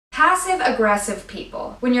Passive-aggressive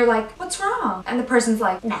people. When you're like, what's wrong? And the person's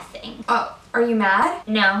like, nothing. Oh, are you mad?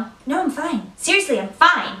 No. No, I'm fine. Seriously, I'm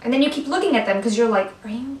fine. And then you keep looking at them because you're like, are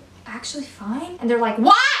you actually fine? And they're like,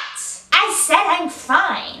 what? I said I'm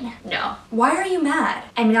fine. No. Why are you mad?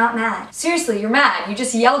 I'm not mad. Seriously, you're mad. You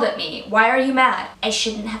just yelled at me. Why are you mad? I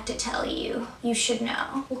shouldn't have to tell you. You should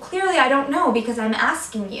know. Well, clearly I don't know because I'm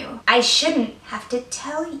asking you. I shouldn't have to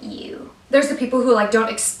tell you. There's the people who like don't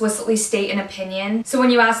explicitly state an opinion. So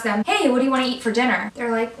when you ask them, hey, what do you want to eat for dinner?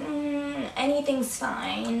 They're like, anything's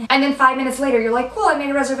fine. And then 5 minutes later, you're like, cool, I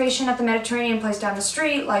made a reservation at the Mediterranean place down the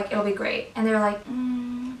street. Like, it'll be great. And they're like,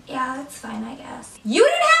 yeah, that's fine, I guess. You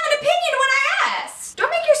didn't have an opinion when I asked! Don't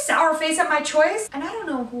make your sour face at my choice. And I don't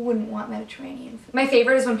know who wouldn't want Mediterranean food. My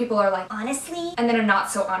favorite is when people are like, honestly? And then a not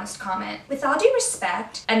so honest comment. With all due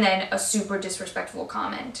respect. And then a super disrespectful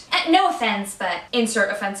comment. No offense, but insert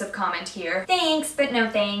offensive comment here. Thanks, but no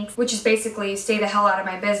thanks. Which is basically, stay the hell out of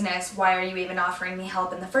my business. Why are you even offering me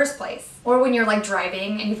help in the first place? Or when you're like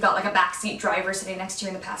driving and you've got like a backseat driver sitting next to you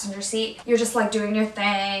in the passenger seat. You're just like doing your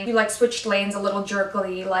thing. You like switched lanes a little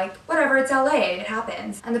jerkily, like whatever, it's LA, it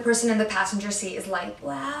happens. And the person in the passenger seat is like,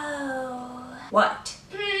 wow. What?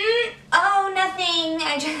 Oh, nothing.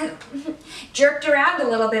 I just jerked around a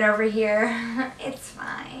little bit over here. It's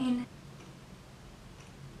fine.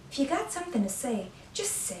 If you got something to say,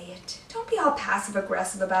 just say it. Don't be all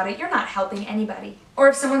passive-aggressive about it. You're not helping anybody. Or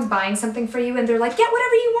if someone's buying something for you and they're like, get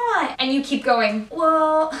whatever you want. And you keep going,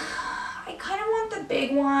 well, I kind of want the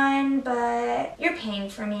big one, but you're paying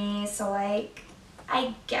for me, so like,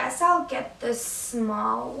 I guess I'll get the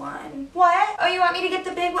small one. What? Oh, you want me to get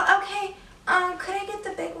the big one? Okay, could I get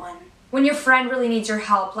the big one? When your friend really needs your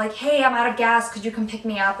help, like, hey, I'm out of gas, could you come pick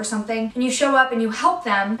me up or something? And you show up and you help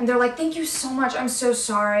them, and they're like, thank you so much, I'm so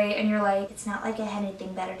sorry. And you're like, it's not like I had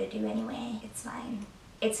anything better to do anyway. It's fine.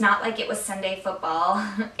 It's not like it was Sunday football.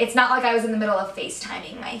 It's not like I was in the middle of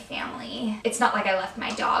FaceTiming my family. It's not like I left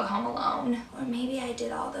my dog home alone. Or maybe I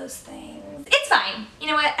did all those things. It's fine. You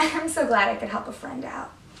know what? I'm so glad I could help a friend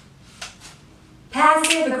out.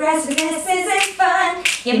 Passive aggressiveness isn't fun.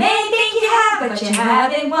 You may think you have, but you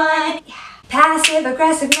haven't won. Yeah. Passive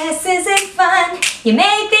aggressiveness isn't fun. You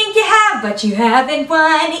may think you have, but you haven't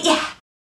won. Yeah.